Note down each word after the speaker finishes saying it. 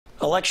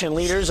Election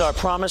leaders are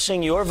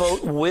promising your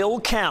vote will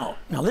count.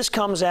 Now, this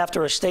comes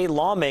after a state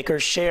lawmaker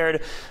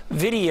shared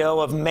video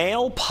of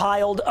mail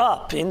piled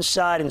up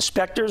inside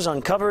inspectors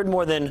uncovered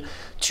more than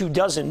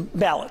 24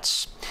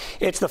 ballots.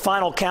 It's the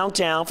final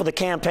countdown for the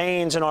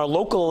campaigns and our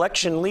local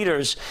election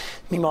leaders.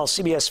 Meanwhile,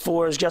 CBS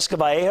 4's Jessica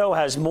Vallejo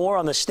has more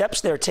on the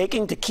steps they're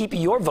taking to keep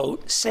your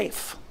vote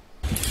safe.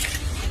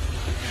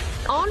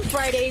 On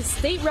Friday,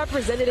 State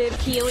Representative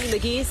Keone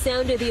McGee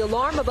sounded the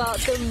alarm about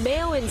the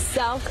mail-in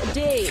South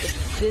Dade.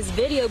 This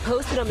video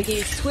posted on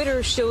McGee's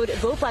Twitter showed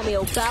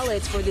vote-by-mail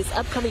ballots for this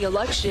upcoming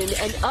election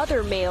and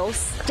other mail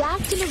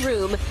stacked in a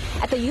room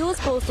at the U.S.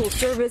 Postal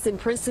Service and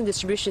Princeton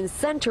Distribution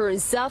Center in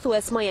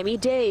southwest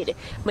Miami-Dade.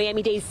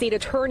 Miami-Dade State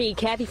Attorney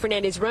Kathy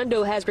Fernandez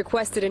Rundle has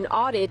requested an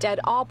audit at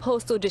all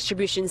postal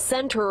distribution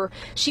center.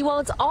 She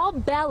wants all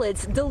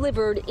ballots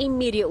delivered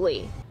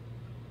immediately.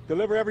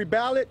 Deliver every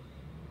ballot.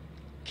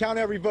 Count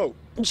every vote.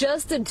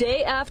 Just a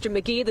day after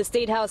McGee, the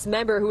State House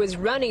member who is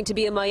running to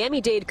be a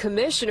Miami-Dade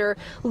commissioner,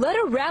 led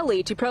a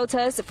rally to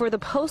protest for the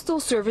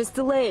Postal Service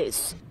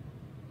delays.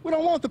 We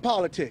don't want the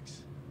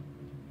politics.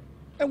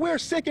 And we're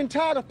sick and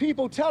tired of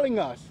people telling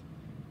us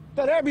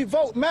that every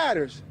vote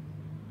matters,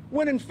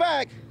 when in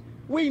fact,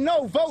 we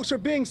know votes are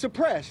being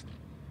suppressed,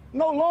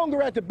 no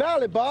longer at the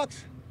ballot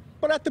box,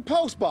 but at the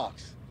post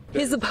box.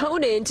 His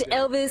opponent,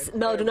 Elvis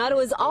Maldonado,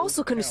 is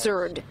also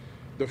concerned.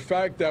 The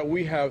fact that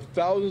we have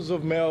thousands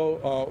of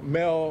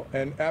mail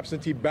and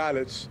absentee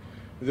ballots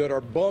that are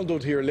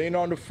bundled here, laying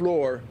on the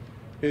floor,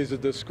 is a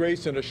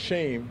disgrace and a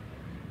shame.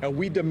 And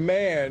we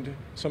demand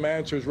some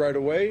answers right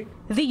away.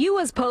 The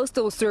U.S.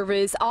 Postal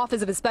Service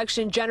Office of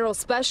Inspection General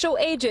Special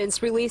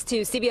Agents released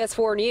to CBS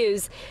 4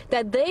 News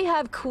that they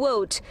have,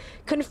 quote,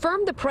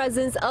 confirmed the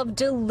presence of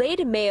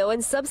delayed mail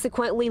and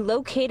subsequently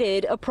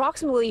located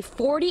approximately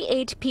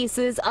 48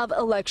 pieces of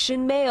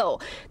election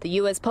mail. The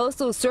U.S.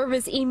 Postal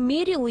Service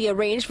immediately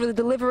arranged for the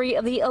delivery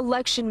of the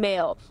election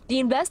mail. The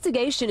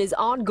investigation is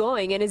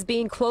ongoing and is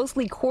being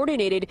closely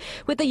coordinated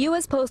with the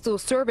U.S. Postal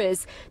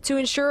Service to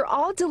ensure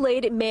all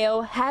delayed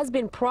mail has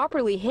been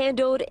properly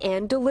handled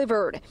and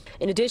delivered.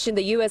 In addition,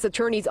 the U.S.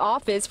 Attorney's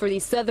Office for the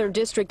Southern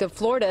District of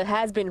Florida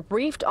has been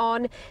briefed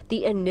on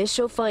the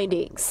initial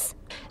findings.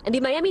 And the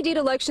Miami-Dade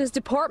Elections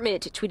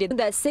Department tweeted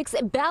that 6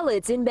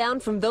 ballots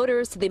inbound from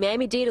voters to the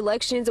Miami-Dade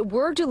elections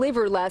were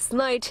delivered last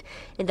night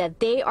and that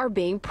they are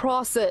being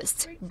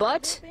processed.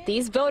 But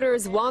these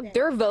voters want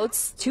their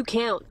votes to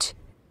count.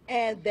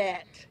 And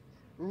that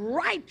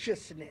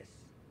righteousness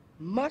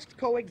must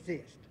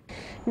coexist.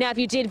 Now, if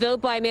you did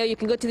vote by mail, you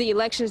can go to the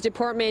Elections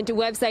Department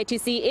website to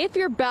see if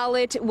your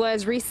ballot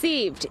was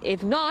received.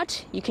 If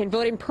not, you can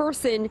vote in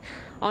person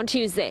on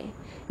Tuesday.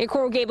 In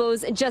Coral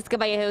Gables, Jessica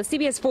Vallejo,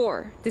 CBS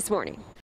 4 This Morning.